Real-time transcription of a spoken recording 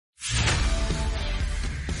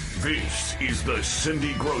This is the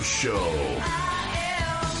Cindy Gross Show.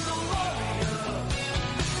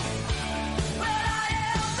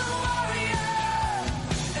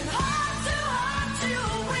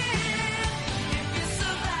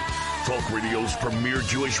 Talk Radio's premier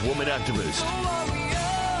Jewish woman activist.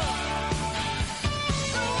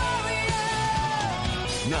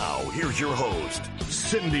 Now, here's your host,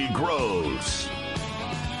 Cindy Gross.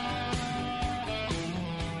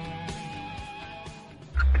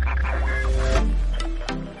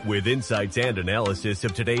 With insights and analysis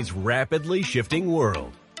of today's rapidly shifting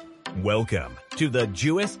world. Welcome to the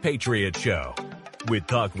Jewish Patriot Show with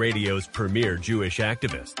Talk Radio's premier Jewish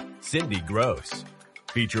activist, Cindy Gross.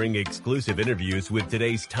 Featuring exclusive interviews with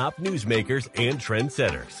today's top newsmakers and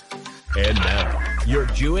trendsetters. And now, your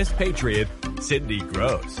Jewish patriot, Cindy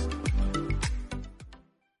Gross.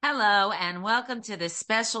 Hello, and welcome to this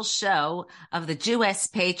special show of the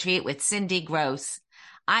Jewish Patriot with Cindy Gross.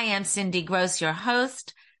 I am Cindy Gross, your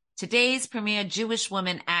host, today's premier Jewish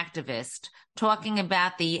woman activist, talking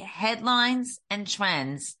about the headlines and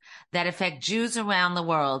trends that affect Jews around the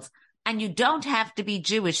world. And you don't have to be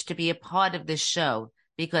Jewish to be a part of this show,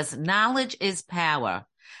 because knowledge is power.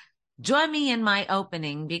 Join me in my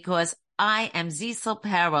opening because I am Zisel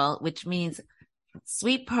Perel, which means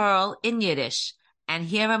sweet pearl in Yiddish. And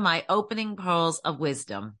here are my opening pearls of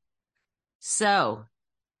wisdom. So,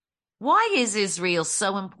 why is Israel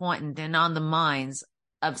so important and on the minds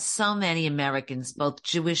of so many Americans, both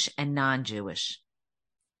Jewish and non-Jewish?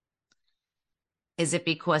 Is it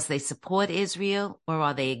because they support Israel or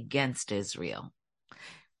are they against Israel?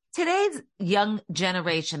 Today's young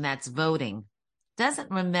generation that's voting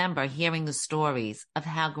doesn't remember hearing the stories of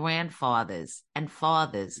how grandfathers and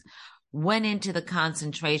fathers went into the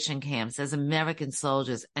concentration camps as American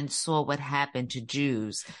soldiers and saw what happened to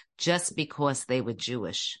Jews just because they were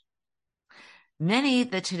Jewish. Many of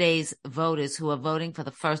today's voters who are voting for the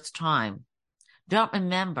first time don't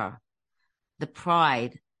remember the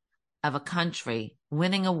pride of a country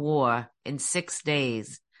winning a war in 6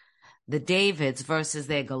 days, the Davids versus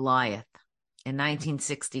their Goliath in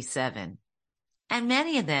 1967. And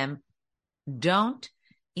many of them don't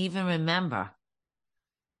even remember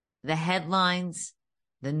the headlines,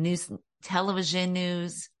 the news, television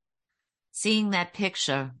news, seeing that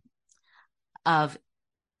picture of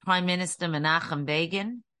Prime Minister Menachem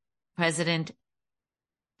Begin, President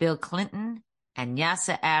Bill Clinton, and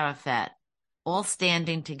Yasser Arafat all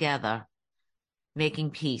standing together, making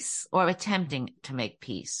peace or attempting to make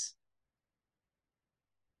peace.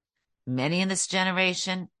 Many in this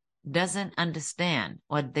generation doesn't understand,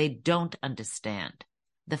 or they don't understand,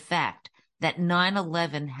 the fact that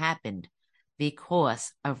 9/11 happened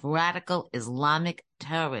because of radical Islamic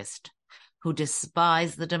terrorists who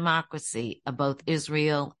despise the democracy of both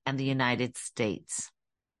Israel and the United States.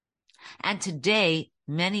 And today,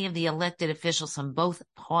 many of the elected officials from both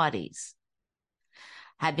parties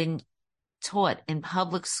have been taught in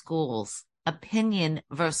public schools opinion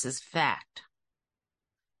versus fact.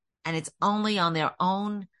 And it's only on their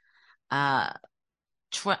own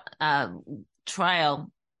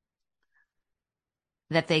trial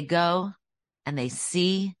that they go and they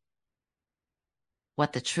see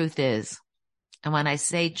what the truth is. And when I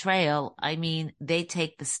say trail, I mean they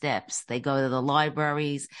take the steps. They go to the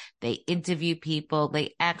libraries, they interview people,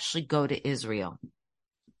 they actually go to Israel.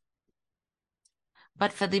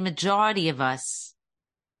 But for the majority of us,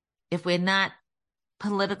 if we're not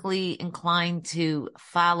politically inclined to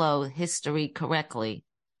follow history correctly,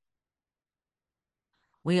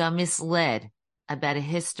 we are misled about a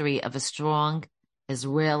history of a strong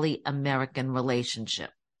Israeli-American relationship.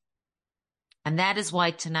 And that is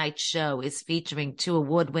why tonight's show is featuring 2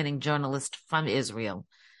 award-winning journalists from Israel.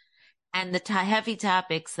 And the heavy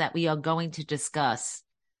topics that we are going to discuss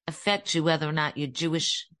affect you whether or not you're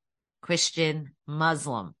Jewish, Christian,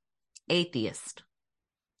 Muslim, atheist.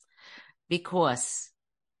 Because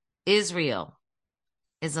Israel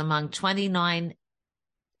is among 29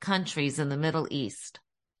 countries in the Middle East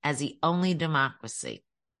as the only democracy.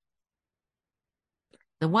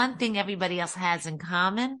 The one thing everybody else has in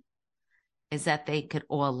common is that they could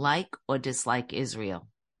all like or dislike Israel.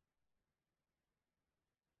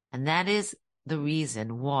 And that is the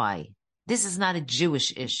reason why this is not a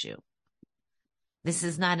Jewish issue. This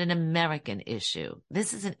is not an American issue.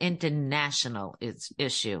 This is an international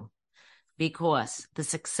issue, because the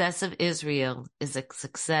success of Israel is a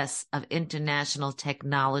success of international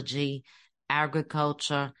technology,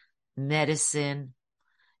 agriculture, medicine,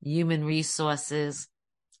 human resources,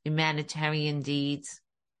 humanitarian deeds.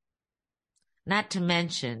 Not to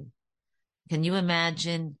mention, can you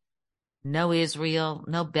imagine no Israel,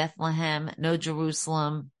 no Bethlehem, no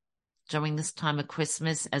Jerusalem, during this time of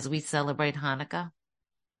Christmas as we celebrate Hanukkah?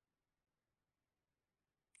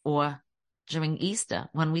 Or during Easter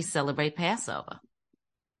when we celebrate Passover?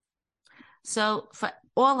 So for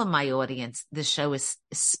all of my audience, this show is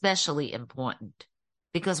especially important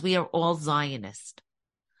because we are all Zionists.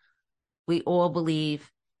 We all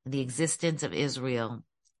believe in the existence of Israel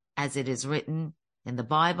as it is written in the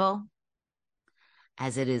Bible,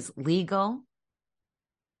 as it is legal,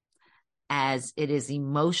 as it is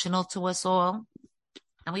emotional to us all,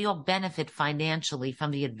 and we all benefit financially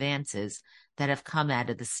from the advances that have come out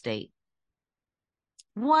of the state.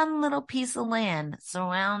 One little piece of land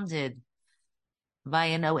surrounded by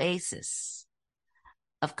an oasis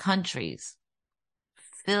of countries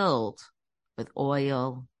filled with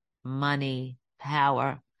oil, money,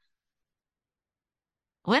 power.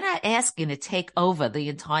 We're not asking to take over the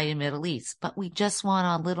entire Middle East, but we just want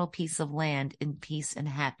our little piece of land in peace and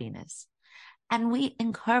happiness. And we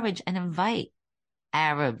encourage and invite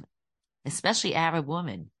Arab, especially Arab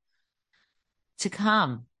women, to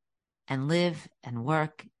come and live and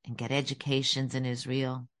work and get educations in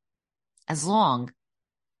Israel, as long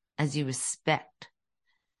as you respect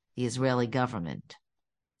the Israeli government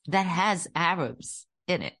that has Arabs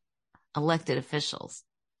in it, elected officials.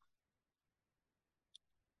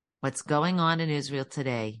 What's going on in Israel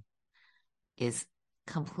today is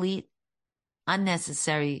complete,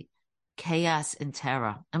 unnecessary chaos and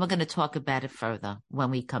terror. And we're going to talk about it further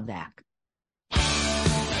when we come back.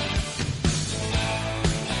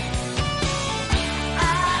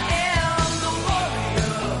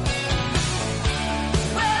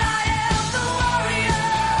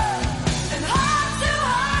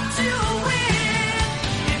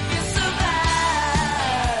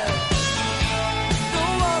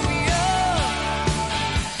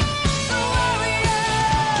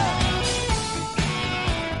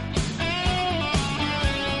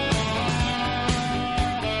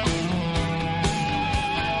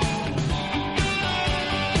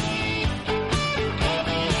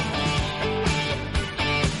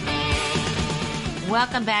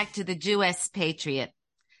 Welcome back to the Jewish Patriot.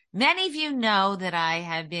 Many of you know that I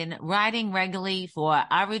have been writing regularly for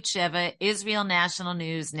Arutz Sheva, Israel National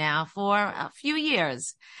News now for a few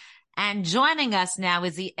years. And joining us now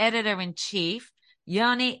is the editor-in-chief,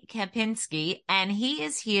 Yoni Kapinski, and he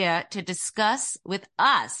is here to discuss with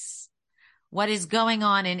us what is going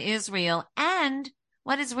on in Israel and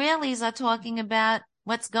what Israelis are talking about,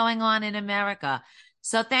 what's going on in America.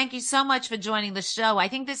 So thank you so much for joining the show. I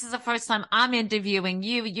think this is the first time I'm interviewing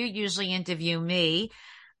you. You usually interview me.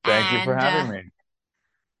 Thank you for having me.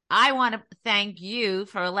 I want to thank you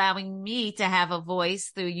for allowing me to have a voice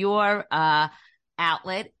through your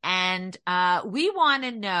outlet. And we want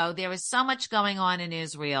to know, there is so much going on in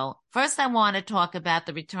Israel. First, I want to talk about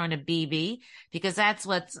the return of Bibi, because that's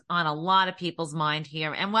what's on a lot of people's mind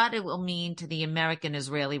here, and what it will mean to the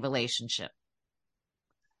American-Israeli relationship.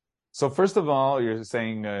 So first of all, you're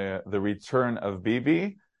saying the return of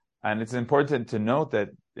Bibi, and it's important to note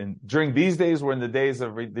that during these days, we're in the days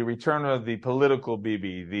of the return of the political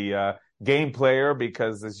Bibi, the game player,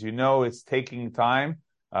 because as you know, it's taking time.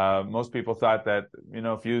 Most people thought that,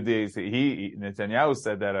 a few days, Netanyahu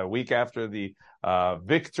said that a week after the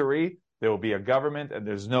victory, there will be a government, and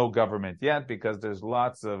there's no government yet because there's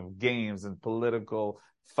lots of games and political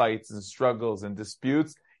fights and struggles and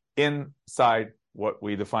disputes inside what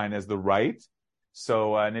we define as the right.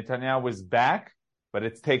 So Netanyahu is back, but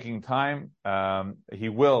it's taking time. He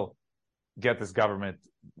will get this government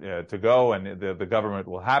to go, and the government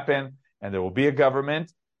will happen, and there will be a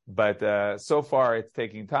government. But so far, it's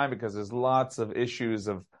taking time because there's lots of issues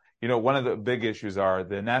of, one of the big issues are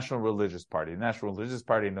the National Religious Party. The National Religious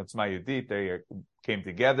Party, Otzma Yehudit, they came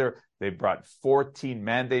together. They brought 14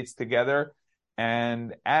 mandates together.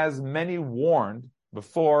 And as many warned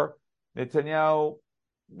before, Netanyahu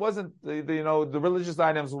wasn't, the religious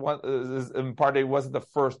items in party wasn't the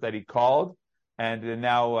first that he called, and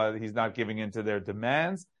now he's not giving in to their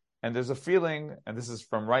demands. And there's a feeling, and this is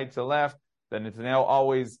from right to left, that Netanyahu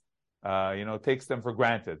always, takes them for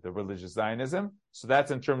granted, the religious Zionism. So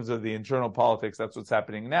that's in terms of the internal politics. That's what's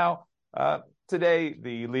happening now. Today,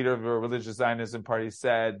 the leader of the religious Zionism party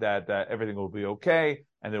said that everything will be okay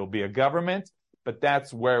and there will be a government, but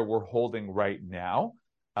that's where we're holding right now.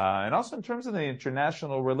 And also in terms of the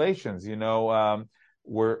international relations,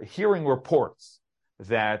 we're hearing reports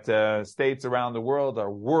that states around the world are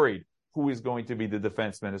worried who is going to be the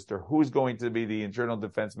defense minister, who is going to be the internal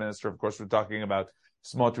defense minister. Of course, we're talking about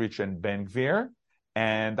Smotrich and Ben Gvir.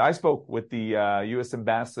 And I spoke with the U.S.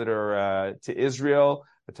 ambassador to Israel,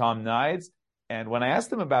 Tom Nides. And when I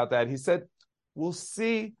asked him about that, he said, we'll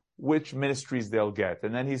see which ministries they'll get.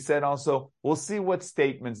 And then he said also, we'll see what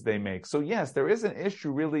statements they make. So yes, there is an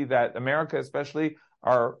issue really that America especially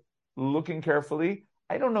are looking carefully.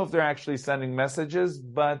 I don't know if they're actually sending messages,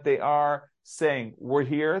 but they are saying, we're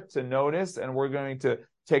here to notice and we're going to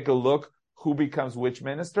take a look who becomes which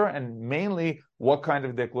minister and mainly what kind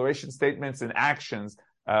of declaration statements and actions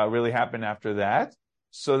really happen after that.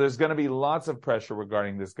 So there's going to be lots of pressure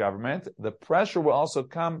regarding this government. The pressure will also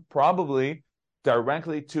come probably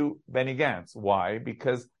directly to Benny Gantz. Why?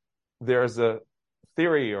 Because there's a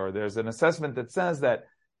theory or there's an assessment that says that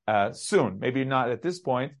soon, maybe not at this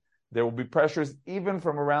point, there will be pressures even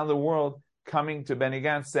from around the world coming to Benny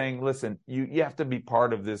Gantz saying, listen, you have to be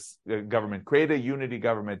part of this government, create a unity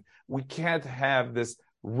government. We can't have this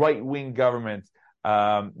right-wing government,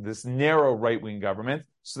 this narrow right-wing government.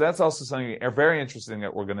 So that's also something very interesting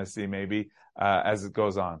that we're going to see maybe as it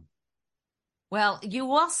goes on. Well,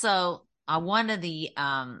 you also are one of the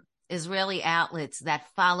Israeli outlets that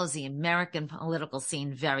follows the American political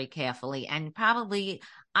scene very carefully. And probably,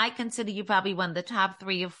 I consider you probably one of the top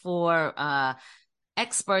 3 or 4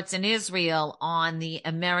 experts in Israel on the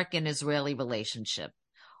American-Israeli relationship.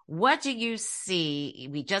 What do you see?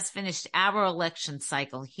 We just finished our election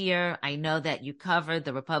cycle here. I know that you covered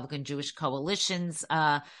the Republican Jewish Coalition's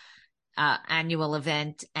annual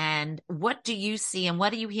event. And what do you see and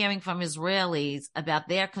what are you hearing from Israelis about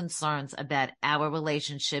their concerns about our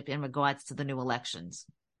relationship in regards to the new elections?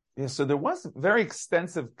 Yeah, so there was very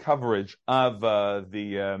extensive coverage of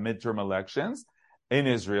the midterm elections in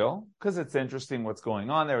Israel because it's interesting what's going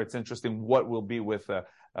on there. It's interesting what will be with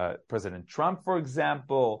President Trump, for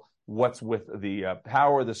example, what's with the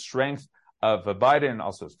power, the strength of Biden,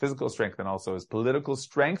 also his physical strength and also his political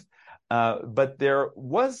strength. But there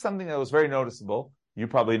was something that was very noticeable. You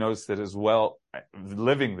probably noticed it as well,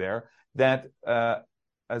 living there, that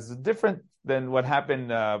as different than what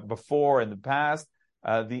happened before in the past,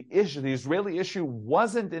 the Israeli issue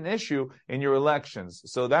wasn't an issue in your elections.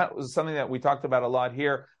 So that was something that we talked about a lot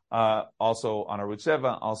here, also on Arutz 7,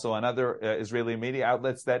 also on other Israeli media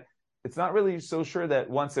outlets, that it's not really so sure that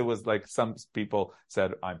once it was like some people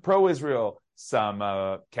said, I'm pro-Israel, some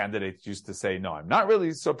candidates used to say, no, I'm not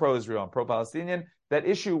really so pro-Israel, I'm pro-Palestinian. That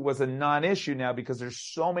issue was a non-issue now because there's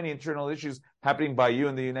so many internal issues happening by you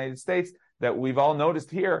in the United States that we've all noticed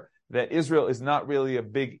here that Israel is not really a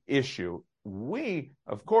big issue. We,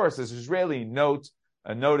 of course, as Israeli,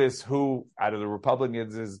 notice who out of the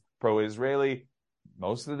Republicans is pro-Israeli,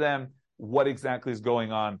 most of them, what exactly is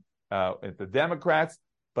going on at the Democrats.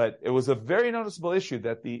 But it was a very noticeable issue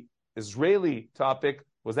that the Israeli topic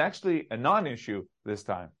was actually a non-issue this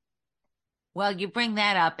time. Well, you bring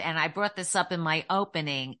that up, and I brought this up in my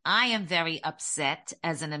opening. I am very upset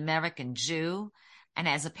as an American Jew and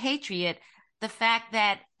as a patriot, the fact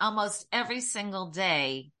that almost every single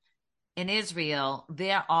day in Israel,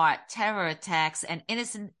 there are terror attacks and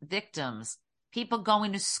innocent victims, people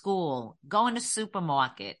going to school, going to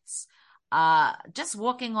supermarkets, just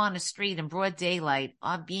walking on the street in broad daylight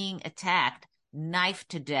are being attacked, knifed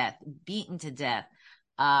to death, beaten to death,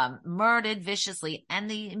 murdered viciously. And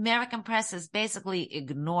the American press is basically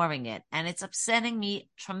ignoring it. And it's upsetting me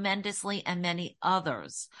tremendously and many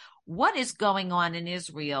others. What is going on in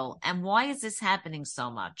Israel and why is this happening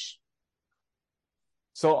so much?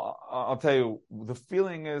 So I'll tell you, the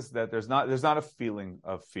feeling is that there's not a feeling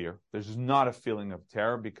of fear. There's not a feeling of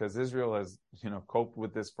terror because Israel has, coped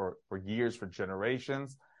with this for years, for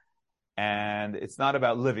generations. And it's not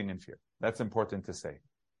about living in fear. That's important to say.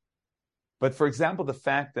 But for example, the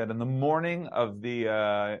fact that in the morning of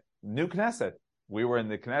the new Knesset, we were in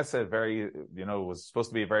the Knesset, it was supposed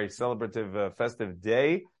to be a very celebrative, festive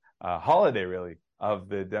day, holiday really, of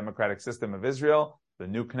the democratic system of Israel. The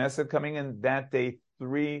new Knesset coming in that day,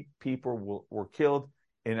 3 people were killed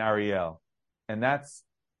in Ariel. And that's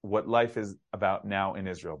what life is about now in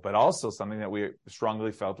Israel. But also something that we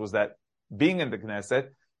strongly felt was that being in the Knesset,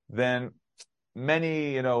 then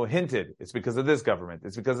many, hinted, it's because of this government,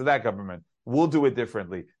 it's because of that government. We'll do it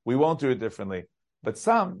differently. We won't do it differently. But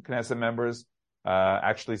some Knesset members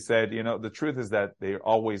actually said, the truth is that they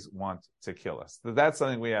always want to kill us. So that's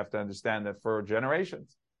something we have to understand, that for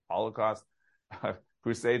generations, Holocaust,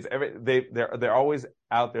 Crusades, they're always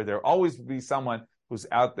out there. There'll always be someone who's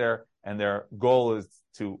out there, and their goal is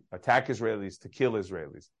to attack Israelis, to kill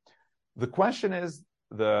Israelis. The question is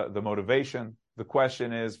the motivation. The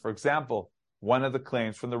question is, for example, one of the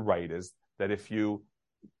claims from the right is that if you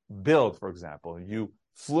build, for example, you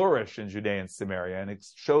flourish in Judea and Samaria, and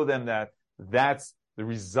show them that that's the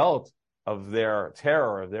result of their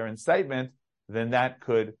terror, of their incitement, then that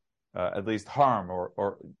could at least harm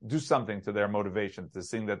or do something to their motivation, to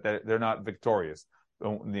seeing that they're not victorious.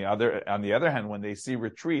 on the other hand, when they see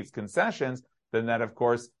retreats, concessions, then that of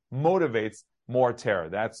course motivates more terror.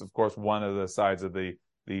 That's of course one of the sides of the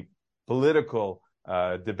political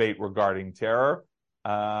debate regarding terror.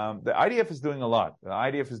 The IDF is doing a lot. The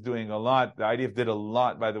IDF did a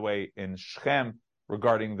lot, by the way, in Shechem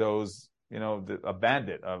regarding those,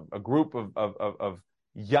 a group of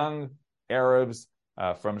young Arabs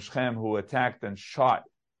from Shechem who attacked and shot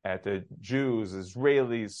at the Jews,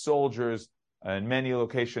 Israelis, soldiers in many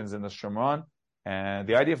locations in the Shomron. And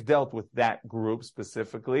the IDF dealt with that group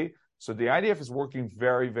specifically. So the IDF is working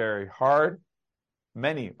very, very hard.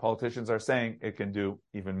 Many politicians are saying it can do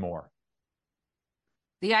even more.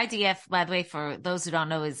 The IDF, by the way, for those who don't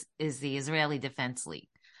know, is the Israeli Defense League.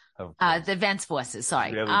 Defense Forces,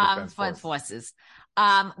 sorry. Defense Forces.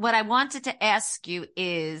 What I wanted to ask you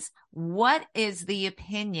is, what is the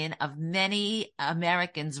opinion of many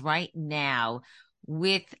Americans right now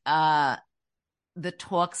with the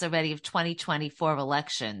talks already of 2024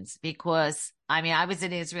 elections? Because, I was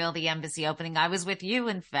in Israel, the embassy opening. I was with you,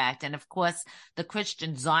 in fact. And of course, the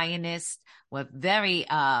Christian Zionists were very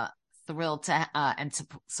thrilled to and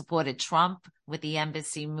supported Trump with the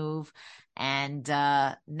embassy move. And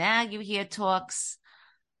now you hear talks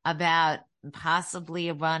about possibly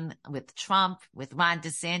a run with Trump, with Ron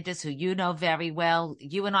DeSantis, who you know very well.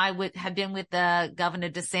 You and I have been with Governor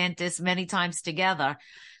DeSantis many times together.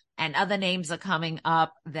 And other names are coming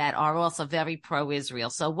up that are also very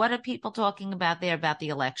pro-Israel. So what are people talking about there about the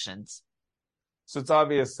elections? So it's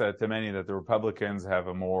obvious to many that the Republicans have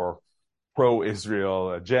a more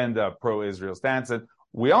pro-Israel agenda, pro-Israel stance. And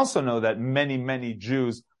we also know that many, many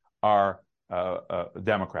Jews are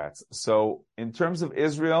Democrats. So in terms of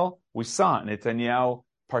Israel, we saw Netanyahu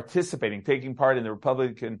taking part in the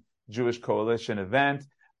Republican Jewish Coalition event.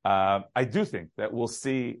 I do think that we'll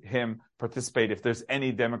see him participate if there's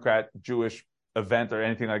any Democrat Jewish event or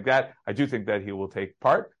anything like that. I do think that he will take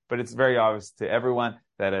part, but it's very obvious to everyone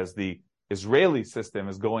that as the Israeli system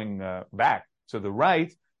is going back to the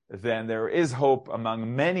right, then there is hope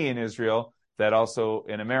among many in Israel that also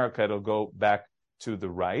in America it'll go back to the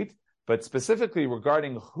right. But specifically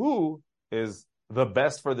regarding who is the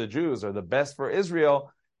best for the Jews or the best for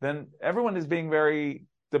Israel, then everyone is being very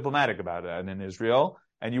diplomatic about it in Israel.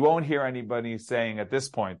 And you won't hear anybody saying at this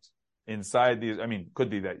point inside these, could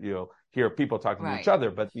be that you'll hear people talking to each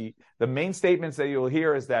other, but the main statements that you'll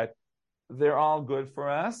hear is that they're all good for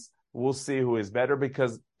us. We'll see who is better,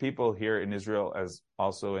 because people here in Israel, as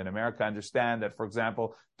also in America, understand that, for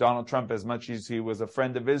example, Donald Trump, as much as he was a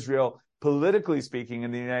friend of Israel, politically speaking,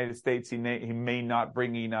 in the United States, he may not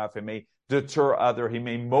bring enough. It may deter he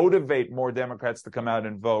may motivate more Democrats to come out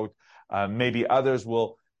and vote. Maybe others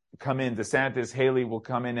will come in. DeSantis, Haley will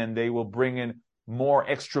come in, and they will bring in more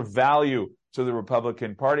extra value to the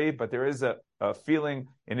Republican Party. But there is a feeling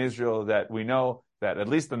in Israel that we know that, at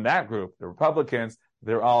least in that group, the Republicans,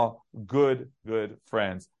 they're all good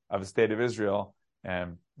friends of the state of Israel.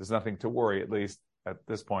 And there's nothing to worry, at least at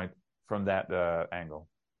this point, from that angle.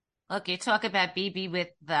 Look, you talk about Bibi with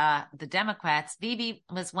the Democrats. Bibi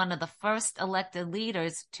was one of the first elected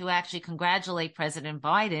leaders to actually congratulate President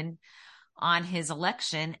Biden on his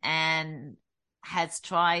election, and has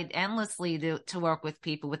tried endlessly to work with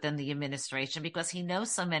people within the administration, because he knows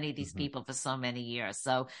so many of these people for so many years.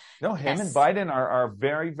 So him and Biden are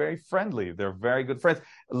very, very friendly. They're very good friends.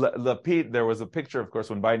 Lapid, there was a picture, of course,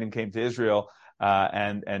 when Biden came to Israel,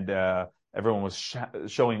 and everyone was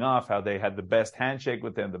showing off how they had the best handshake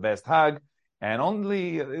with him, the best hug. And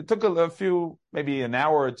it took a few, maybe an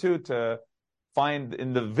hour or two, to find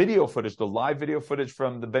in the video footage, the live video footage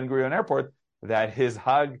from the Ben Gurion airport, that his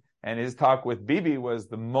hug and his talk with Bibi was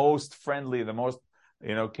the most friendly, the most,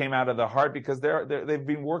 came out of the heart, because they've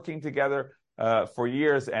been working together for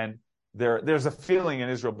years. And there's a feeling in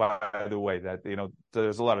Israel, by the way, that,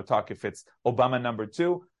 there's a lot of talk if it's Obama number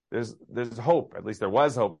 2. There's hope, at least there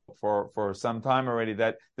was hope for some time already,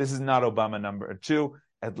 that this is not Obama number 2,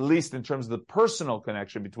 at least in terms of the personal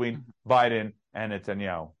connection between Biden and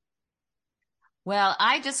Netanyahu. Well,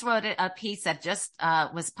 I just wrote a piece that just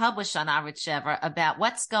was published on Arutz Sheva about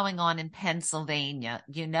what's going on in Pennsylvania.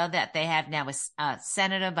 You know that they have now a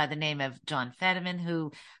senator by the name of John Fetterman,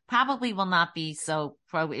 who probably will not be so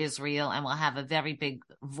pro-Israel and will have a very big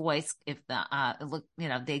voice if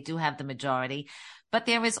they do have the majority. But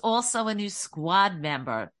there is also a new squad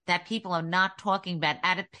member that people are not talking about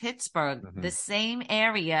out of Pittsburgh, the same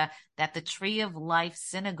area that the Tree of Life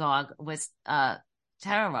synagogue was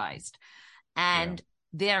terrorized. And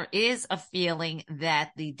there is a feeling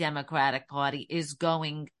that the Democratic Party is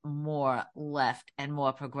going more left and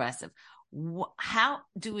more progressive. How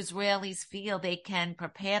do Israelis feel they can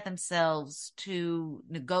prepare themselves to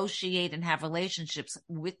negotiate and have relationships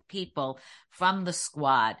with people from the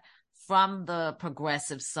Squad, from the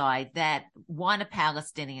progressive side that want a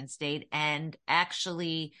Palestinian state and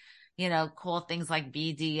actually, call things like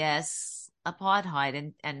BDS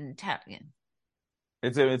apartheid and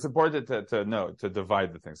It's important to know, to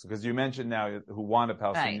divide the things, because you mentioned now who want a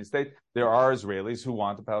Palestinian Right. state. There are Israelis who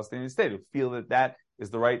want a Palestinian state, who feel that is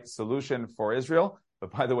the right solution for Israel. But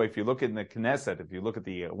by the way, if you look in the Knesset, if you look at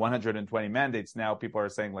the 120 mandates now, people are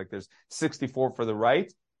saying like there's 64 for the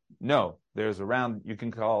right. No, there's around, you can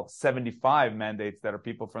call 75 mandates that are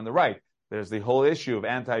people from the right. There's the whole issue of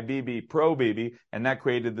anti-Bibi, pro-Bibi, and that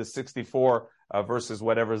created the 64 versus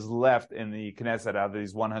whatever's left in the Knesset out of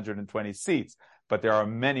these 120 seats. But there are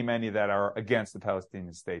many, many that are against the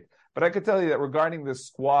Palestinian state. But I could tell you that regarding the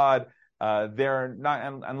Squad, they're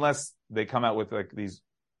not, unless they come out with like these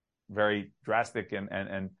very drastic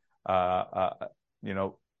and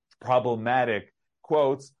problematic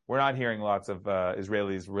quotes, we're not hearing lots of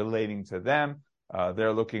Israelis relating to them.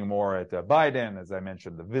 They're looking more at Biden, as I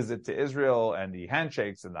mentioned, the visit to Israel and the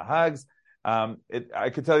handshakes and the hugs. I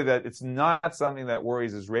could tell you that it's not something that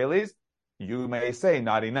worries Israelis. You may say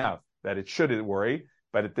not enough, that it should worry,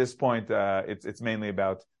 but at this point, it's mainly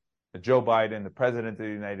about Joe Biden, the president of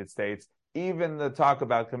the United States. Even the talk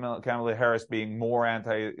about Kamala Harris being more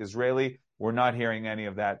anti-Israeli, we're not hearing any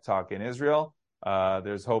of that talk in Israel.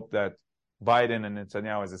 There's hope that Biden and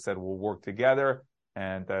Netanyahu, as I said, will work together,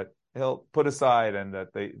 and that he'll put aside, and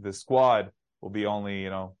that the Squad will be only,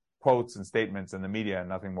 quotes and statements in the media and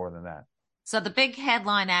nothing more than that. So the big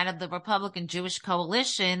headline out of the Republican Jewish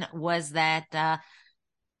coalition was that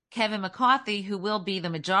Kevin McCarthy, who will be the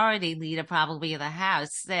majority leader probably of the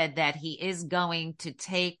House, said that he is going to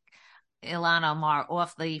take Ilhan Omar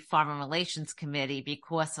off the Foreign Relations Committee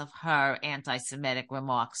because of her anti-Semitic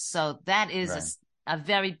remarks. So that is Right. a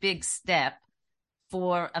very big step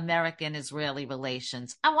for American-Israeli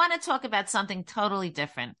relations. I want to talk about something totally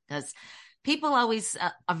different, because people always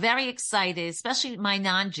are very excited, especially my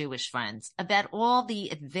non-Jewish friends, about all the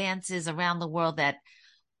advances around the world that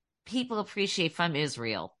people appreciate from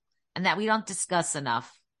Israel and that we don't discuss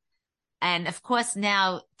enough. And of course,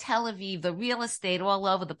 now Tel Aviv, the real estate all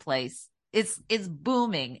over the place is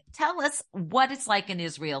booming. Tell us what it's like in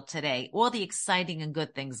Israel today, all the exciting and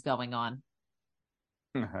good things going on.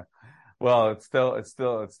 Well, it's still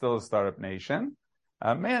a startup nation.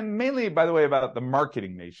 Mainly, by the way, about the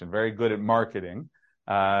marketing nation. Very good at marketing,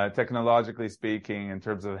 technologically speaking, in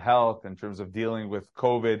terms of health, in terms of dealing with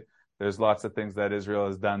COVID. There's lots of things that Israel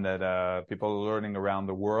has done that people are learning around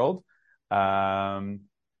the world.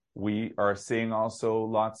 We are seeing also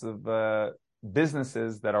lots of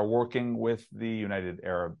businesses that are working with the United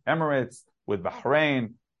Arab Emirates, with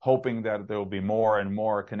Bahrain, hoping that there will be more and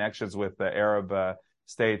more connections with the Arab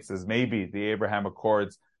states as maybe the Abraham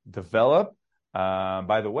Accords develop.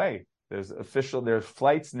 By the way, there's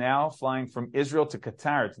flights now flying from Israel to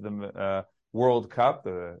Qatar to the World Cup,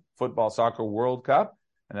 the soccer World Cup.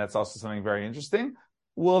 And that's also something very interesting.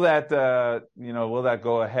 Will that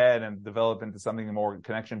go ahead and develop into something more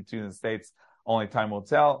connection between the states? Only time will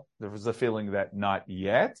tell. There was a feeling that not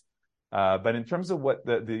yet. But in terms of what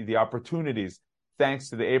the opportunities, thanks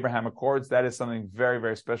to the Abraham Accords, that is something very,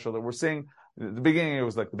 very special that we're seeing. At the beginning, it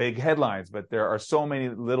was like the big headlines, but there are so many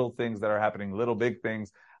little things that are happening, little big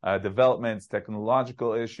things, developments,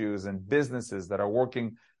 technological issues, and businesses that are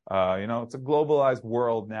working. It's a globalized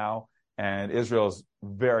world now, and Israel is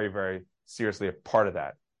very, very seriously a part of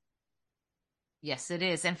that. Yes, it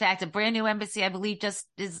is. In fact, a brand new embassy, I believe,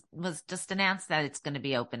 was just announced that it's going to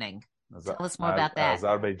be opening. Tell us more about that.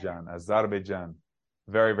 Azerbaijan.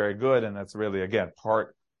 Very, very good. And that's really, again,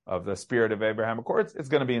 part of the spirit of Abraham Accords. It's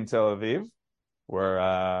going to be in Tel Aviv,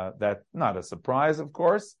 where that's not a surprise, of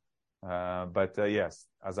course. But yes,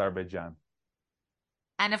 Azerbaijan.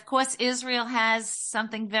 And of course, Israel has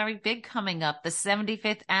something very big coming up, the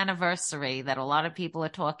 75th anniversary that a lot of people are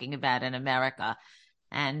talking about in America.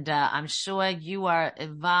 And I'm sure you are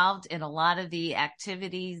involved in a lot of the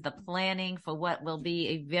activities, the planning for what will be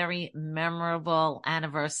a very memorable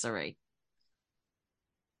anniversary.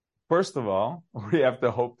 First of all, we have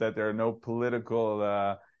to hope that there are no political,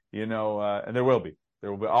 and there will be.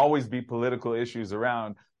 There will always be political issues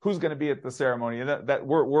around who's going to be at the ceremony. And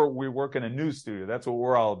we work in a news studio. That's what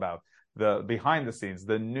we're all about. The behind the scenes,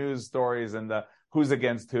 the news stories, and the who's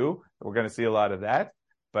against who. We're going to see a lot of that.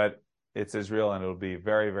 But it's Israel, and it'll be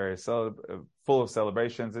very, very full of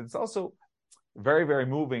celebrations. It's also very, very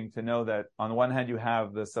moving to know that on the one hand, you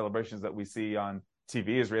have the celebrations that we see on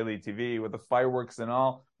TV, Israeli TV, with the fireworks and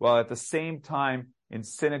all, while at the same time, in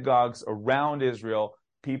synagogues around Israel,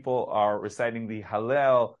 people are reciting the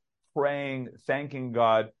Hallel, praying, thanking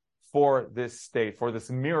God for this state, for this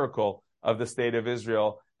miracle of the state of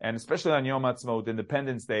Israel. And especially on Yom Ha'atzmaut,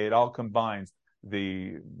 Independence Day, it all combines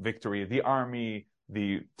the victory of the army,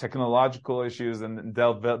 the technological issues and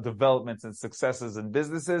developments and successes in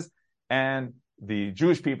businesses, and the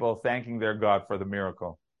Jewish people thanking their God for the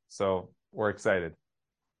miracle. So we're excited.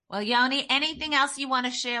 Well, Yoni, anything else you want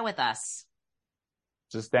to share with us?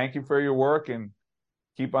 Just thank you for your work and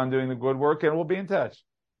keep on doing the good work, and we'll be in touch.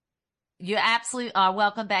 You absolutely are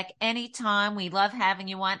welcome back anytime. We love having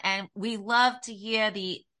you on, and we love to hear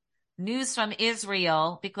the news from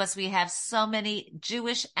Israel because we have so many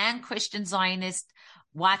Jewish and Christian Zionists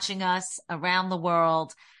watching us around the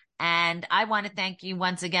world. And I want to thank you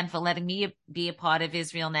once again for letting me be a part of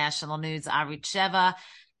Israel National News, Arutz Sheva.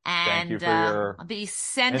 And I'll be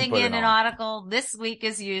sending in an article this week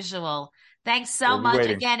as usual. Thanks so much.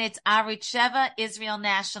 Waiting. Again, it's Arutz Sheva, Israel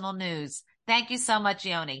National News. Thank you so much,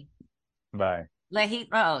 Yoni. Bye. Lahit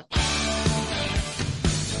Road.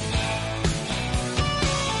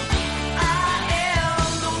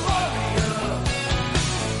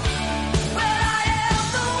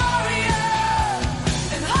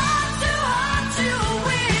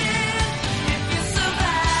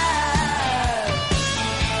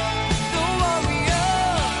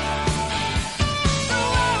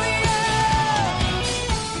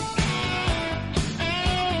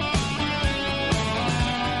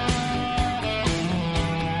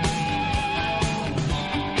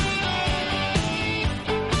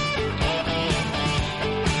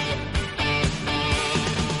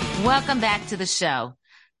 Welcome back to the show.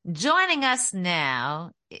 Joining us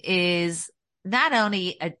now is not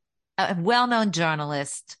only a well-known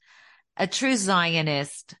journalist, a true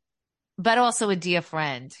Zionist, but also a dear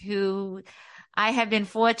friend who I have been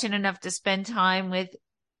fortunate enough to spend time with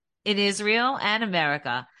in Israel and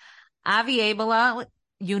America. Avi Abela,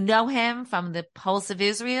 you know him from the Pulse of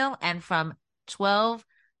Israel and from 12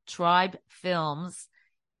 Tribe Films,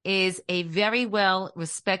 is a very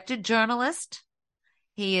well-respected journalist.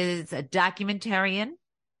 He is a documentarian,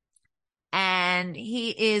 and he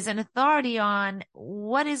is an authority on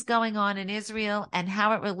what is going on in Israel and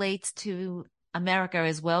how it relates to America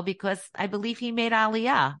as well, because I believe he made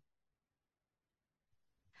Aliyah.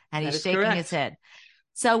 And he's shaking his head.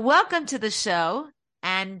 So welcome to the show,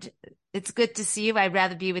 and it's good to see you. I'd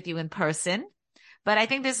rather be with you in person, but I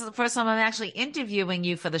think this is the first time I'm actually interviewing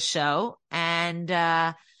you for the show, and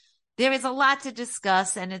there is a lot to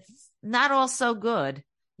discuss, and it's not all so good.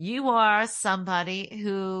 You are somebody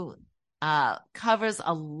who covers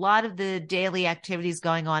a lot of the daily activities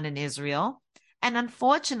going on in Israel. And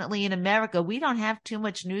unfortunately, in America, we don't have too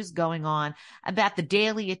much news going on about the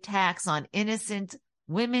daily attacks on innocent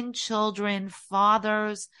women, children,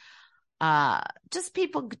 fathers, just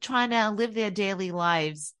people trying to live their daily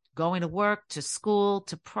lives, going to work, to school,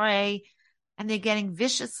 to pray, and they're getting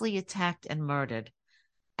viciously attacked and murdered.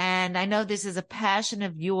 And I know this is a passion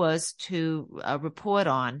of yours to report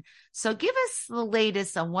on. So give us the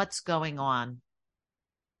latest on what's going on.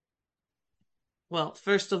 Well,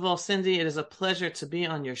 first of all, Cindy, it is a pleasure to be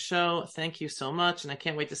on your show. Thank you so much. And I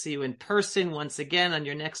can't wait to see you in person once again on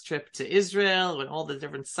your next trip to Israel, when all the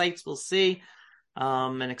different sites we'll see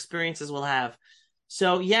and experiences we'll have.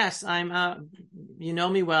 So yes, I'm, you know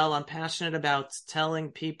me well. I'm passionate about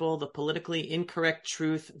telling people the politically incorrect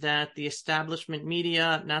truth that the establishment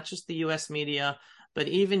media, not just the U.S. media, but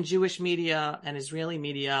even Jewish media and Israeli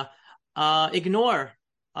media, ignore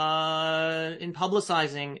in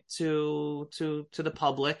publicizing to the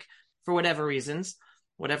public for whatever reasons,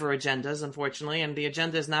 whatever agendas, unfortunately. And the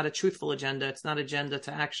agenda is not a truthful agenda. It's not an agenda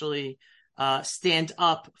to actually stand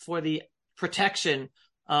up for the protection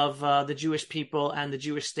of the Jewish people and the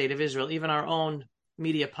Jewish state of Israel, even our own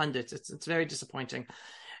media pundits. It's very disappointing.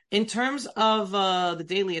 In terms of the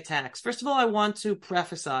daily attacks, first of all, I want to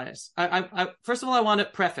preface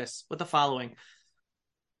with the following.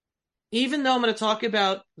 Even though I'm going to talk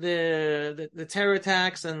about the terror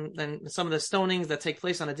attacks and some of the stonings that take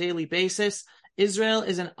place on a daily basis, Israel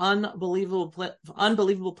is an unbelievable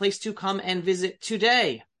place to come and visit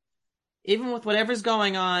today. Even with whatever's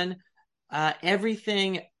going on,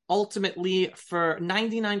 everything ultimately for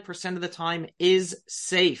 99% of the time is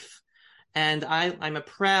safe. And I'm a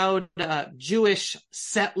proud Jewish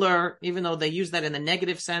settler, even though they use that in the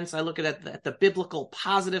negative sense. I look at it at the biblical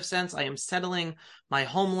positive sense. I am settling my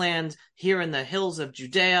homeland here in the hills of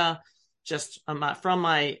Judea, just from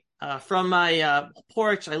my from my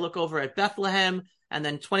porch, I look over at Bethlehem, and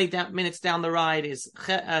then 20 minutes down the road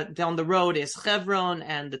is Hebron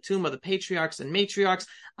and the tomb of the patriarchs and matriarchs.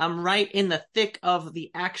 I'm right in the thick of the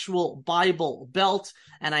actual Bible Belt,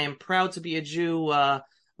 and I am proud to be a Jew,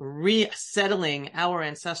 resettling our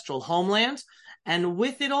ancestral homeland. And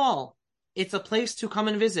with it all, it's a place to come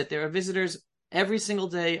and visit. There are visitors every single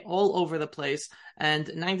day, all over the place, and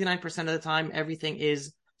 99% of the time, everything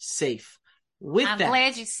is safe. I'm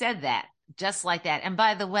glad you said that, just like that. And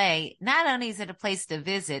by the way, not only is it a place to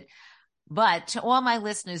visit, but to all my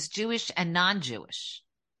listeners, Jewish and non-Jewish,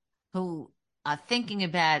 who are thinking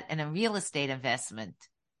about a real estate investment,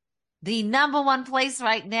 the number one place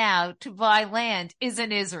right now to buy land is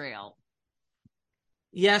in Israel.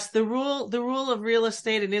 Yes, the rule of real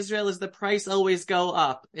estate in Israel is the price always go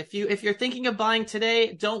up. If you're thinking of buying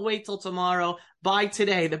today, don't wait till tomorrow. Buy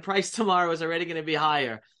today. The price tomorrow is already going to be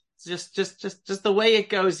higher. It's just the way it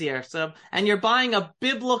goes here. So, and you're buying a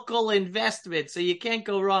biblical investment, so you can't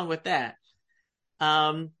go wrong with that.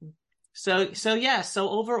 So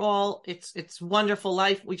overall, it's wonderful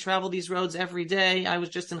life. We travel these roads every day. I was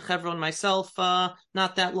just in Hebron myself, not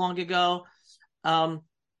that long ago.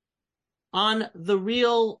 On the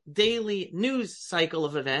real daily news cycle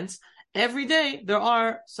of events, every day there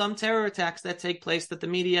are some terror attacks that take place that the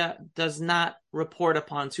media does not report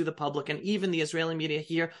upon to the public, and even the Israeli media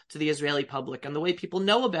here to the Israeli public. And the way people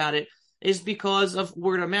know about it is because of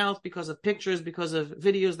word of mouth, because of pictures, because of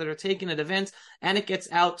videos that are taken at events, and it gets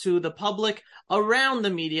out to the public around the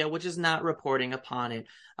media, which is not reporting upon it.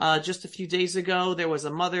 Just a few days ago, there was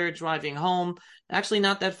a mother driving home, actually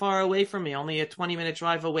not that far away from me, only a 20-minute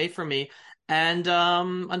drive away from me. And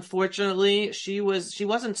unfortunately, she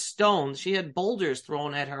wasn't stoned. She had boulders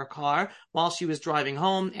thrown at her car while she was driving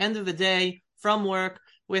home. End of the day, from work,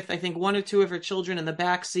 with I think one or two of her children in the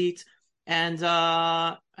back seat, and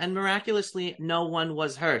miraculously, no one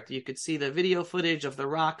was hurt. You could see the video footage of the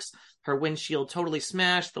rocks. Her windshield totally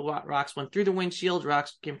smashed. The rocks went through the windshield.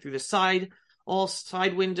 Rocks came through the side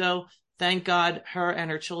window. Thank God, her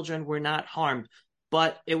and her children were not harmed.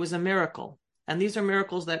 But it was a miracle. And these are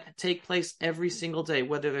miracles that take place every single day,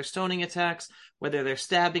 whether they're stoning attacks, whether they're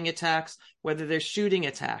stabbing attacks, whether they're shooting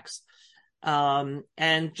attacks.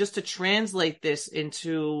 And just to translate this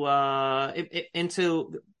into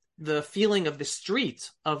the feeling of the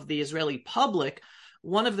street of the Israeli public,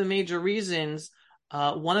 one of the major reasons,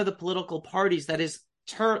 one of the political parties that is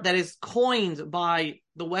coined by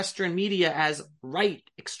the Western media as right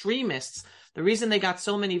extremists, the reason they got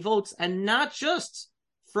so many votes, and not just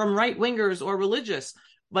from right-wingers or religious,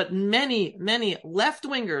 but many, many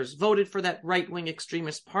left-wingers voted for that right-wing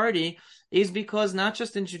extremist party, is because not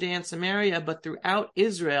just in Judea and Samaria, but throughout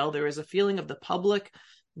Israel, there is a feeling of the public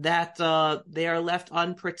that they are left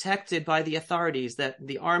unprotected by the authorities, that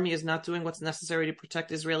the army is not doing what's necessary to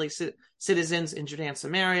protect Israeli citizens in Judea and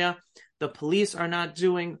Samaria. The police are not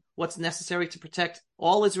doing what's necessary to protect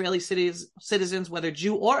all Israeli citizens, whether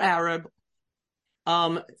Jew or Arab,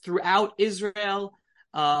 throughout Israel.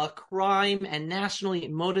 Crime and nationally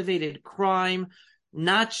motivated crime,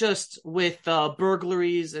 not just with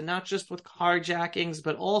burglaries and not just with carjackings,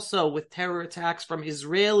 but also with terror attacks from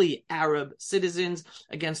Israeli Arab citizens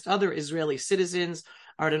against other Israeli citizens,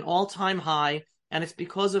 are at an all-time high. And it's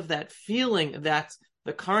because of that feeling that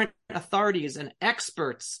the current authorities and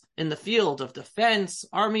experts in the field of defense,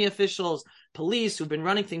 army officials, police who've been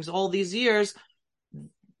running things all these years,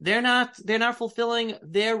 they're not fulfilling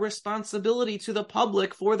their responsibility to the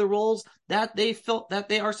public for the roles that they felt that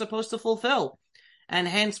they are supposed to fulfill. And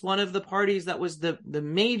hence, one of the parties that was the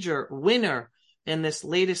major winner in this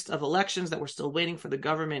latest of elections, that we're still waiting for the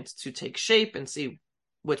government to take shape and see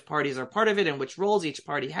which parties are part of it and which roles each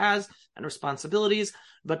party has and responsibilities.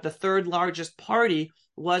 But the third largest party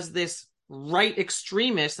was this right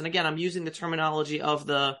extremist. And again, I'm using the terminology of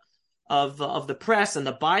the press, and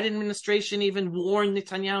the Biden administration even warned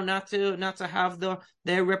Netanyahu not to have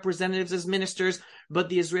their representatives as ministers, but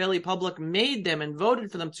the Israeli public made them and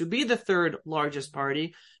voted for them to be the third largest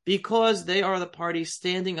party, because they are the party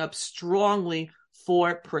standing up strongly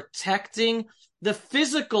for protecting the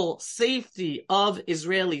physical safety of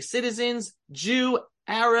Israeli citizens, Jew,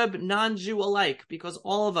 Arab, non-Jew alike, because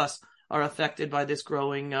all of us are affected by this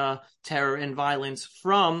growing terror and violence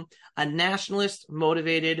from a nationalist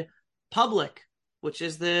motivated public, which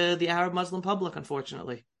is the Arab Muslim public,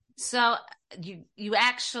 unfortunately. So you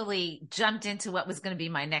actually jumped into what was going to be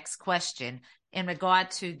my next question in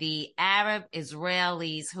regard to the Arab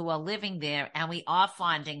Israelis who are living there, and we are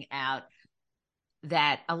finding out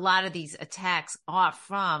that a lot of these attacks are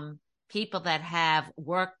from people that have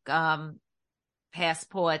work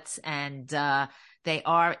passports and They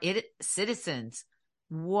are citizens.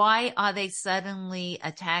 Why are they suddenly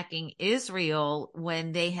attacking Israel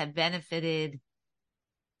when they have benefited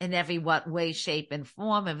in every way, shape, and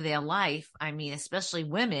form of their life? I mean, especially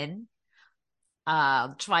women.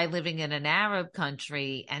 Try living in an Arab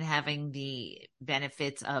country and having the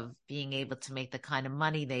benefits of being able to make the kind of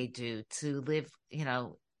money they do, to live,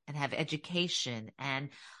 and have education and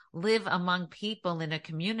live among people in a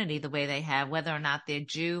community the way they have, whether or not they're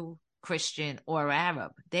Jew, Christian, or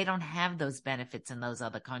Arab. They don't have those benefits in those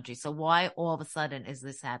other countries. So why all of a sudden is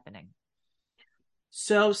this happening?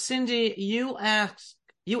 So, Cindy, you ask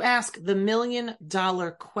the $1 million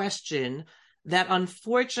question that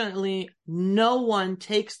unfortunately no one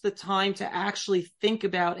takes the time to actually think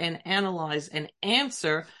about and analyze and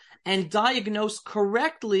answer and diagnose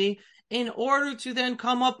correctly in order to then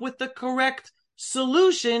come up with the correct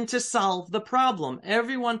solution to solve the problem.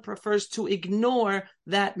 Everyone prefers to ignore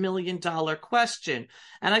that $1 million question.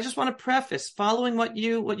 And I just want to preface following what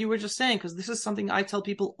you were just saying, because this is something I tell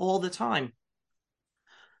people all the time.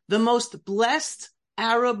 The most blessed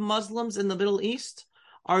Arab Muslims in the Middle East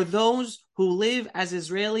are those who live as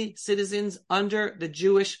Israeli citizens under the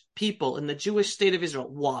Jewish people in the Jewish state of Israel.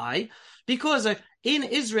 Why? Because in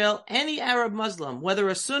Israel, any Arab Muslim, whether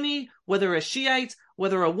a Sunni, whether a Shiite,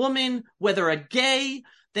 whether a woman, whether a gay,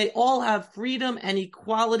 they all have freedom and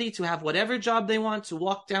equality to have whatever job they want, to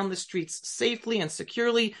walk down the streets safely and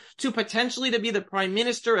securely, to potentially to be the prime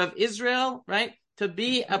minister of Israel, right? To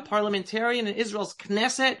be a parliamentarian in Israel's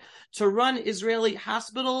Knesset, to run Israeli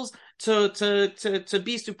hospitals, to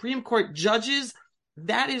be Supreme Court judges.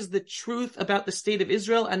 That is the truth about the state of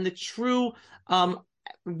Israel and the true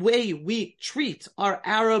way we treat our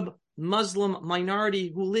Arab Muslim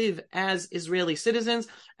minority who live as Israeli citizens.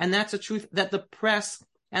 And that's a truth that the press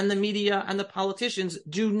and the media and the politicians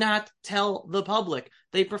do not tell the public.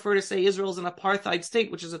 They prefer to say Israel is an apartheid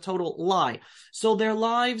state, which is a total lie. So their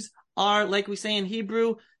lives are, like we say in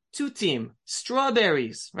Hebrew, tutim,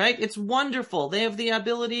 strawberries, right? It's wonderful. They have the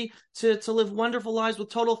ability to live wonderful lives with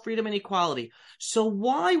total freedom and equality. So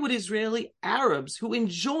why would Israeli Arabs who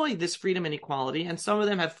enjoy this freedom and equality, and some of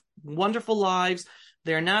them have wonderful lives,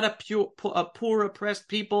 they're not a poor oppressed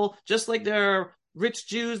people, just like there are rich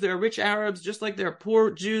Jews, there are rich Arabs, just like there are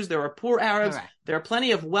poor Jews, there are poor Arabs. Right. There are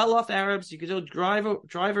plenty of well-off Arabs. You could go drive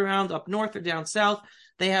around up north or down south.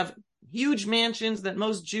 They have huge mansions that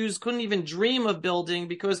most Jews couldn't even dream of building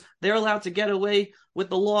because they're allowed to get away with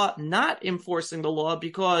the law not enforcing the law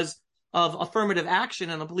because of affirmative action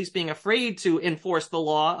and the police being afraid to enforce the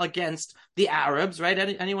law against the Arabs, right?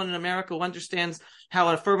 Anyone in America who understands how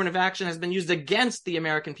affirmative action has been used against the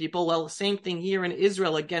American people, well, the same thing here in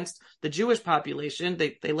Israel against the Jewish population.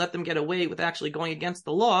 They let them get away with actually going against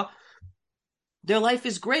the law. Their life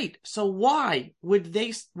is great. So why would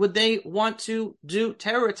they want to do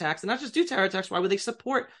terror attacks? And not just do terror attacks, why would they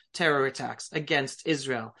support terror attacks against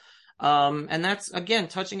Israel? And that's, again,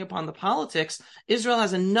 touching upon the politics. Israel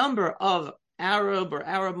has a number of Arab or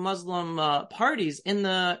Arab Muslim parties in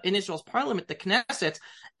Israel's parliament, the Knesset,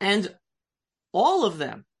 and all of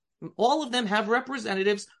them have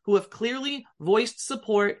representatives who have clearly voiced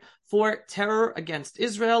support for terror against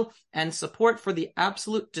Israel and support for the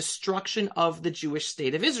absolute destruction of the Jewish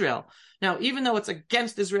state of Israel. Now, even though it's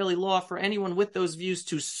against Israeli law for anyone with those views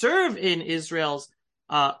to serve in Israel's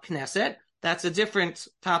Knesset, that's a different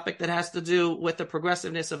topic that has to do with the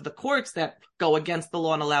progressiveness of the courts that go against the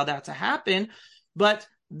law and allow that to happen. But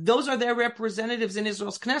those are their representatives in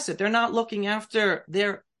Israel's Knesset. They're not looking after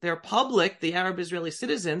their public, the Arab Israeli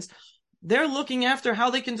citizens. They're looking after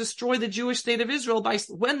how they can destroy the Jewish state of Israel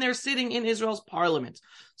when they're sitting in Israel's parliament.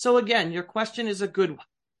 So again, your question is a good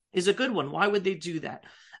one. Why would they do that?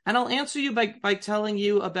 And I'll answer you by telling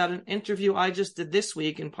you about an interview I just did this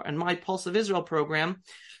week in my Pulse of Israel program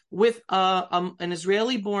with an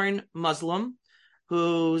Israeli-born Muslim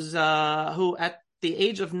who at the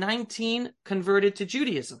age of 19 converted to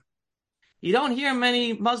Judaism. You don't hear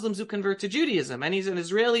many Muslims who convert to Judaism, and he's an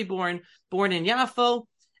Israeli born in Yafo,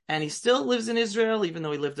 and he still lives in Israel, even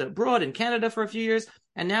though he lived abroad in Canada for a few years,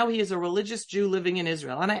 and now he is a religious Jew living in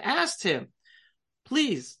Israel. And I asked him,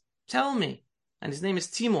 please tell me, and his name is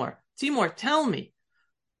Timur, tell me,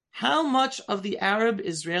 how much of the Arab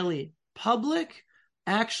Israeli public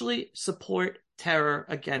actually support terror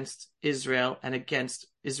against Israel and against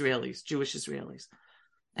Israelis, Jewish Israelis?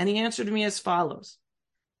 And he answered me as follows.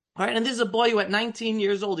 All right, and this is a boy who at 19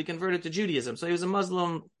 years old, he converted to Judaism. So he was a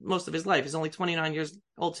Muslim most of his life. He's only 29 years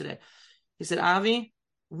old today. He said, Avi,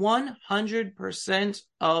 100%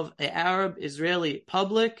 of the Arab Israeli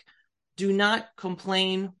public do not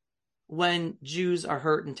complain when Jews are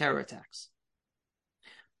hurt in terror attacks.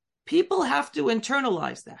 People have to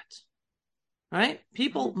internalize that. Right?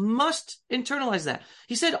 People must internalize that.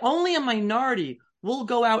 He said only a minority will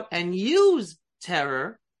go out and use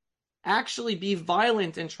terror, actually be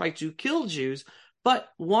violent and try to kill Jews, but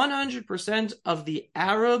 100% of the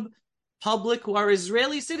Arab public who are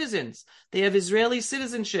Israeli citizens, they have Israeli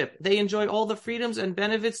citizenship, they enjoy all the freedoms and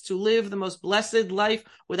benefits to live the most blessed life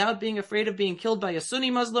without being afraid of being killed by a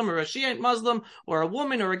Sunni Muslim or a Shiite Muslim or a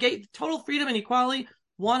woman or a gay, total freedom and equality.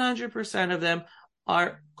 100% of them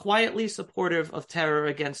are quietly supportive of terror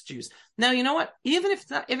against Jews. Now, you know what? Even if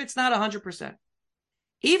it's not 100%,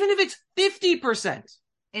 even if it's 50%,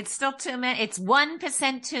 it's still too many. It's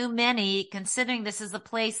 1% too many, considering this is the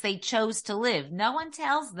place they chose to live. No one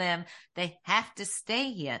tells them they have to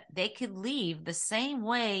stay here. They could leave the same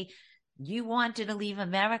way you wanted to leave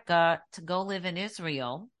America to go live in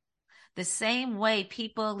Israel, the same way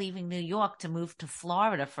people are leaving New York to move to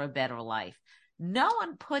Florida for a better life. No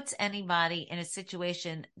one puts anybody in a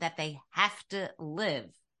situation that they have to live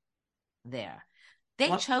there.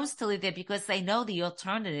 They chose to live there because they know the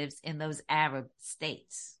alternatives in those Arab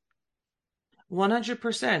states.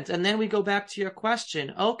 100%. And then we go back to your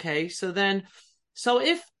question. Okay, so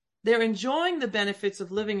if they're enjoying the benefits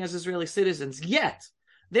of living as Israeli citizens, yet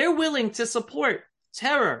they're willing to support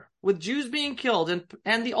terror with Jews being killed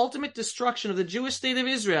and the ultimate destruction of the Jewish state of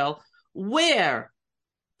Israel, where,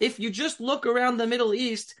 if you just look around the Middle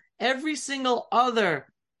East, every single other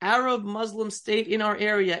Arab Muslim state in our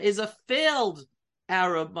area is a failed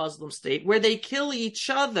Arab Muslim state where they kill each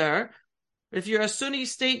other. If you're a Sunni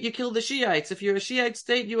state, you kill the Shiites. If you're a Shiite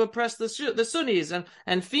state, you oppress the Sunnis,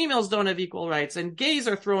 and females don't have equal rights, and gays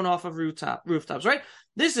are thrown off of rooftops, right?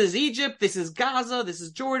 This is Egypt, this is Gaza, this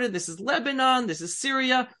is Jordan, this is Lebanon, this is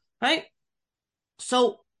Syria, right?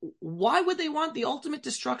 So why would they want the ultimate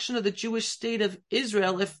destruction of the Jewish state of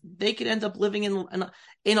Israel if they could end up living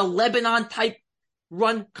in a Lebanon-type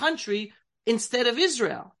run country instead of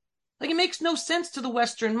Israel? Like, it makes no sense to the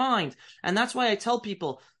Western mind. And that's why I tell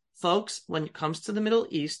people, folks, when it comes to the Middle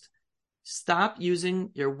East, stop using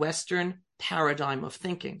your Western paradigm of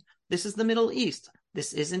thinking. This is the Middle East.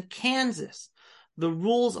 This isn't Kansas. The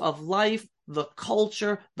rules of life, the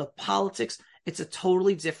culture, the politics, it's a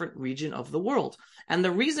totally different region of the world. And the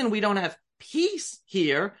reason we don't have peace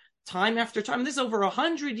here, time after time, this is over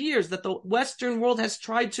 100 years that the Western world has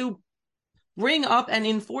tried to bring up and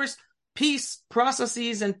enforce peace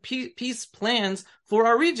processes and peace plans for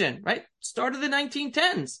our region, right? Started the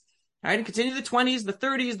 1910s, right? And continue the 20s, the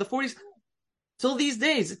 30s, the 40s, till these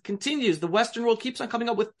days. It continues. The Western world keeps on coming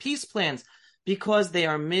up with peace plans because they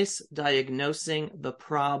are misdiagnosing the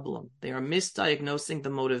problem. They are misdiagnosing the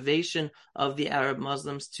motivation of the Arab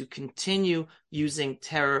Muslims to continue using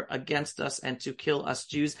terror against us and to kill us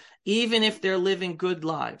Jews, even if they're living good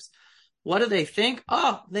lives. What do they think?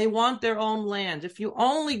 Oh, they want their own land. If you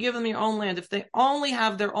only give them your own land, if they only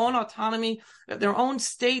have their own autonomy, their own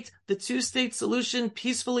state, the two-state solution,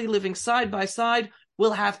 peacefully living side by side,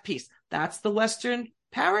 we'll have peace. That's the Western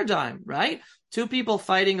paradigm, right? Two people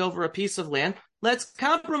fighting over a piece of land. Let's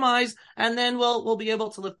compromise, and then we'll be able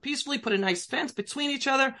to live peacefully, put a nice fence between each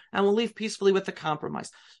other, and we'll live peacefully with the compromise.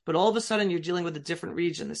 But all of a sudden, you're dealing with a different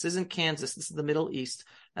region. This isn't Kansas. This is the Middle East.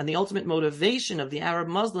 And the ultimate motivation of the Arab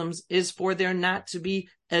Muslims is for there not to be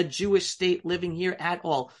a Jewish state living here at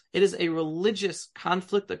all. It is a religious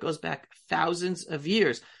conflict that goes back thousands of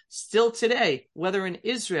years. Still today, whether in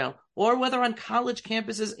Israel or whether on college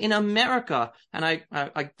campuses in America, and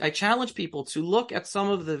I challenge people to look at some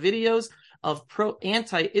of the videos of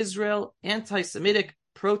anti-Israel, anti-Semitic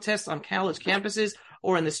protests on college campuses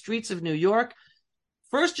or in the streets of New York.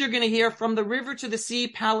 First, you're going to hear, from the river to the sea,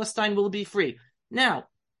 Palestine will be free. Now,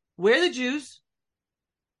 where are the Jews?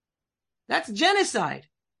 That's genocide.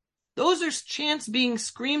 Those are chants being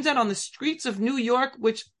screamed at on the streets of New York,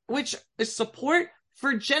 which is support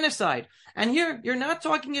for genocide. And here, you're not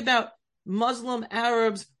talking about Muslim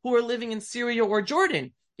Arabs who are living in Syria or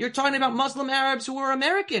Jordan. You're talking about Muslim Arabs who are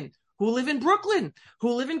American, who live in Brooklyn,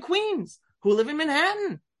 who live in Queens, who live in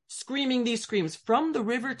Manhattan, screaming these screams. From the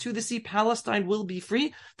river to the sea, Palestine will be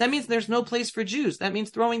free. That means there's no place for Jews. That means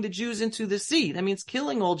throwing the Jews into the sea. That means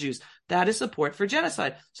killing all Jews. That is support for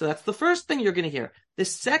genocide. So that's the first thing you're going to hear. The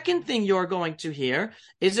second thing you're going to hear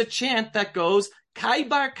is a chant that goes,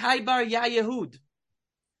 Kaibar, Kaibar, Ya Yehud.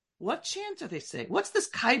 What chant are they saying? What's this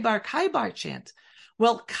Kaibar, Kaibar chant?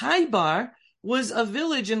 Well, Kaibar was a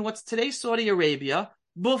village in what's today Saudi Arabia,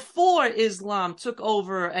 before Islam took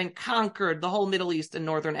over and conquered the whole Middle East and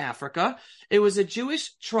Northern Africa. It was a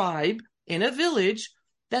Jewish tribe in a village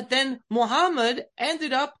that then Muhammad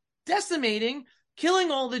ended up decimating,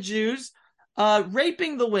 killing all the Jews,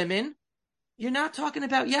 raping the women, you're not talking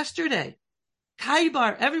about yesterday.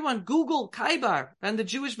 Khaybar, everyone Google Khaybar and the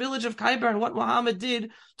Jewish village of Khaybar and what Muhammad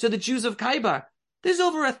did to the Jews of Khaybar. This is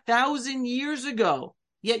over 1,000 years ago.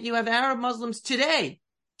 Yet you have Arab Muslims today,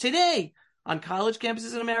 on college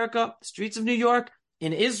campuses in America, streets of New York,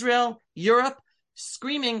 in Israel, Europe,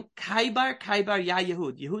 screaming, Khaybar, Khaybar, Ya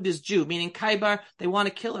Yehud. Yehud is Jew, meaning Khaybar, they want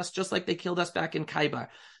to kill us just like they killed us back in Khaybar.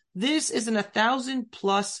 This is an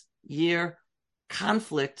 1,000+ year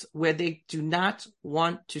conflict where they do not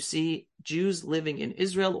want to see Jews living in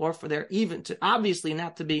Israel, or for their even to obviously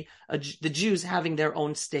not to be the Jews having their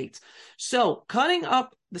own state. So cutting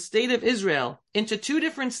up the state of Israel into two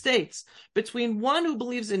different states, between one who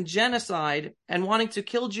believes in genocide and wanting to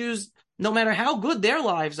kill Jews no matter how good their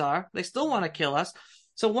lives are, they still want to kill us.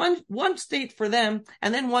 So one state for them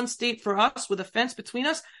and then one state for us with a fence between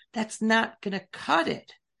us, that's not going to cut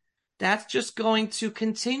it. That's just going to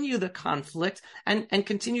continue the conflict and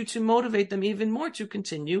continue to motivate them even more to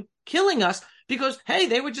continue killing us, because, hey,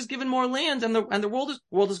 they were just given more land, and the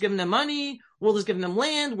world is giving them money, world is giving them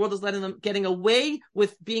land, world is letting them getting away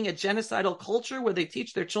with being a genocidal culture where they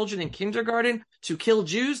teach their children in kindergarten to kill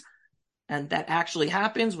Jews. And that actually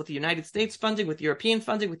happens with the United States funding, with European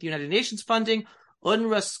funding, with the United Nations funding.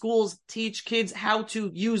 UNRWA schools teach kids how to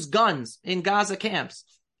use guns in Gaza camps.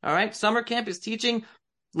 All right. Summer camp is teaching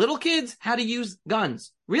little kids how to use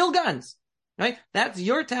guns, real guns, right? That's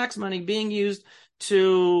your tax money being used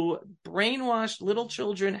to brainwash little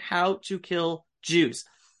children how to kill Jews.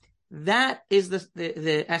 That is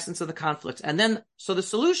the essence of the conflict. And then, so the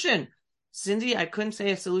solution, Cindy, I couldn't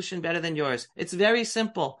say a solution better than yours. It's very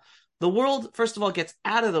simple. The world, first of all, gets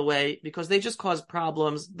out of the way because they just cause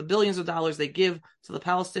problems. The billions of dollars they give to the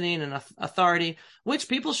Palestinian Authority, which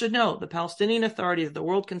people should know, the Palestinian Authority that the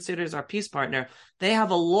world considers our peace partner, they have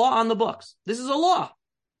a law on the books. This is a law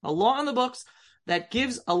on the books that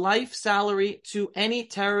gives a life salary to any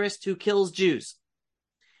terrorist who kills Jews.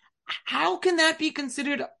 How can that be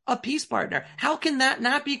considered a peace partner? How can that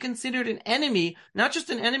not be considered an enemy, not just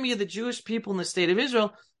an enemy of the Jewish people in the state of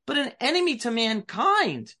Israel, but an enemy to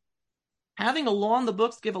mankind? Having a law on the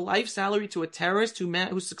books give a life salary to a terrorist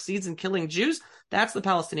who succeeds in killing Jews, that's the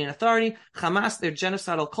Palestinian Authority, Hamas, their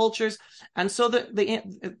genocidal cultures. And so the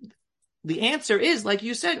answer is, like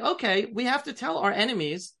you said, okay, we have to tell our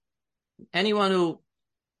enemies, anyone who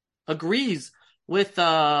agrees with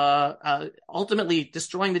ultimately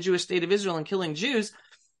destroying the Jewish state of Israel and killing Jews,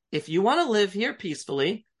 if you want to live here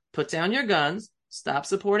peacefully, put down your guns, stop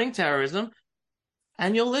supporting terrorism,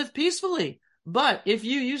 and you'll live peacefully. But if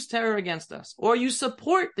you use terror against us, or you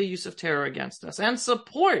support the use of terror against us, and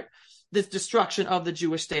support the destruction of the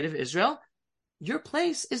Jewish state of Israel, your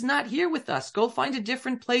place is not here with us. Go find a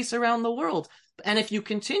different place around the world. And if you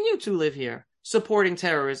continue to live here, supporting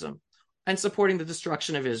terrorism and supporting the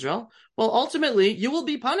destruction of Israel, well, ultimately, you will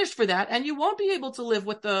be punished for that, and you won't be able to live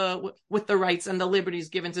with the rights and the liberties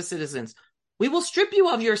given to citizens. We will strip you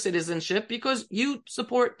of your citizenship because you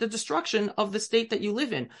support the destruction of the state that you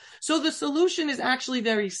live in. So the solution is actually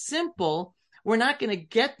very simple. We're not going to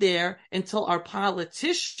get there until our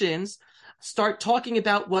politicians start talking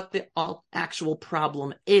about what the actual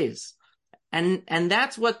problem is. And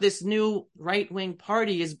that's what this new right-wing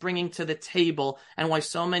party is bringing to the table, and why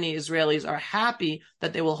so many Israelis are happy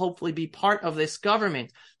that they will hopefully be part of this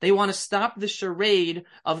government. They want to stop the charade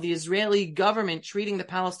of the Israeli government treating the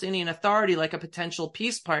Palestinian Authority like a potential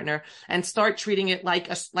peace partner and start treating it like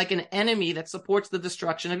an enemy that supports the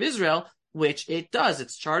destruction of Israel, which it does.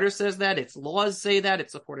 Its charter says that, its laws say that,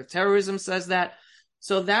 its support of terrorism says that.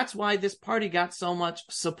 So that's why this party got so much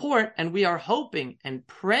support, and we are hoping and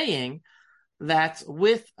praying that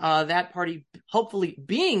with that party hopefully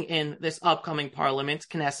being in this upcoming parliament,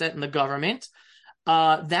 Knesset, and the government,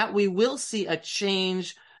 that we will see a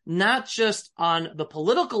change, not just on the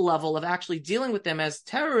political level of actually dealing with them as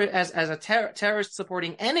a terrorist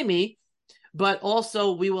supporting enemy, but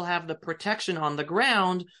also we will have the protection on the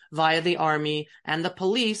ground via the army and the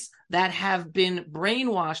police that have been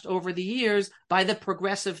brainwashed over the years by the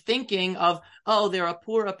progressive thinking of, oh, they're a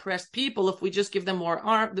poor, oppressed people. If we just give them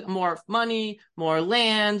more money, more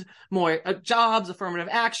land, more jobs, affirmative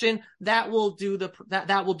action, that will do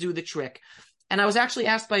the trick. And I was actually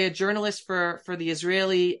asked by a journalist for the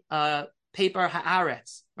Israeli paper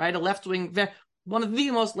Haaretz, right, a left-wing, one of the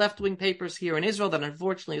most left-wing papers here in Israel that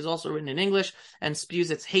unfortunately is also written in English and spews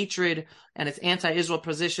its hatred and its anti-Israel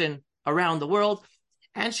position around the world.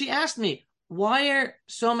 And she asked me, why are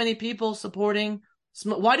so many people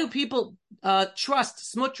why do people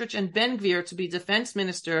trust Smotrich and Ben-Gvir to be defense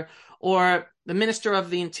minister or the minister of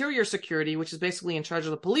the interior security, which is basically in charge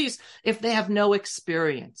of the police, if they have no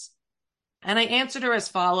experience? And I answered her as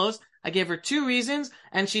follows. I gave her 2 reasons,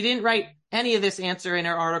 and she didn't write any of this answer in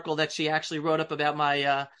her article that she actually wrote up about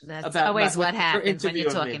my That's about always my, what happens when you're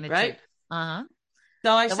talking me, the right? truth. Uh-huh.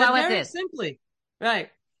 So I said what very this? simply, right?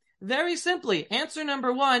 Very simply, answer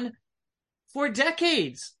number 1, for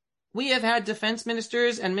decades, we have had defense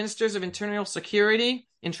ministers and ministers of internal security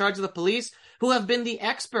in charge of the police who have been the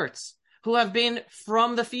experts, who have been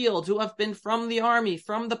from the field, who have been from the army,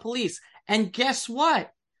 from the police. And guess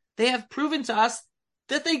what? They have proven to us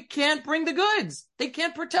that they can't bring the goods. They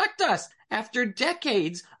can't protect us after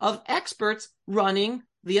decades of experts running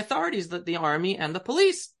the authorities, the army and the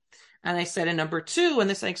police. And I said in number 2, and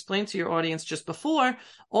this I explained to your audience just before,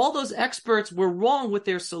 all those experts were wrong with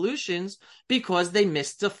their solutions because they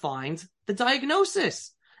misdefined the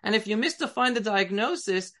diagnosis. And if you misdefine the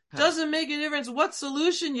diagnosis, doesn't make a difference what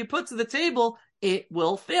solution you put to the table, it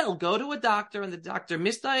will fail. Go to a doctor and the doctor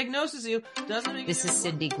misdiagnoses you. Doesn't make This is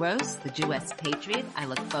Cindy Gross, the Jewess Patriot. I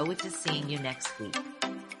look forward to seeing you next week.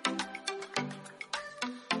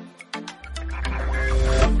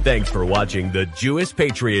 Thanks for watching the Jewish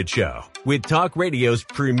Patriot Show with Talk Radio's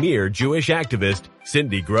premier Jewish activist,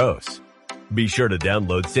 Cindy Gross. Be sure to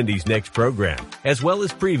download Cindy's next program, as well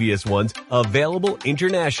as previous ones available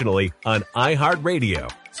internationally on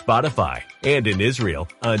iHeartRadio, Spotify, and in Israel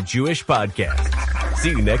on Jewish Podcasts. See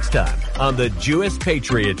you next time on the Jewish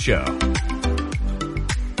Patriot Show.